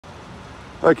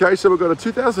Okay, so we've got a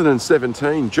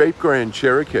 2017 Jeep Grand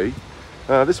Cherokee.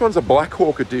 This one's a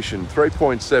Blackhawk edition,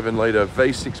 3.7 litre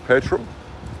V6 petrol.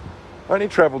 Only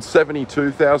travelled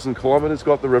 72,000 kilometres,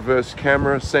 got the reverse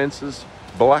camera, sensors,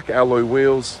 black alloy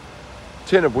wheels,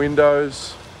 tinted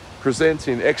windows, presents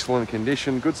in excellent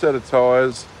condition, good set of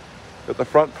tyres, got the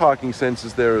front parking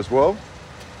sensors there as well.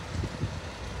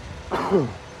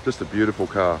 Just a beautiful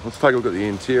car. Let's take a look at the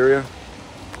interior.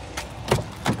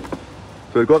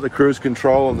 So we've got the cruise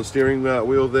control on the steering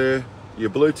wheel there, your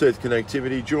Bluetooth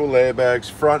connectivity, dual airbags,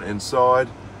 front and side,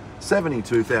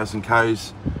 72,000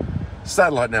 Ks,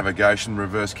 satellite navigation,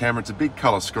 reverse camera. It's a big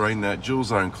colour screen, that dual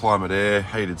zone climate air,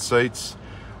 heated seats,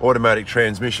 automatic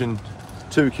transmission,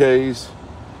 2 keys,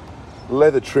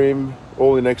 leather trim,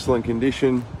 all in excellent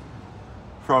condition.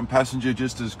 Front passenger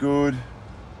just as good.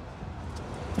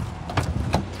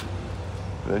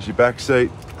 There's your back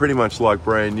seat, pretty much like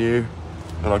brand new.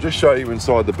 And I'll just show you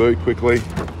inside the boot quickly.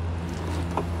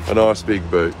 A nice big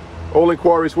boot. All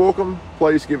inquiries welcome,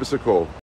 please give us a call.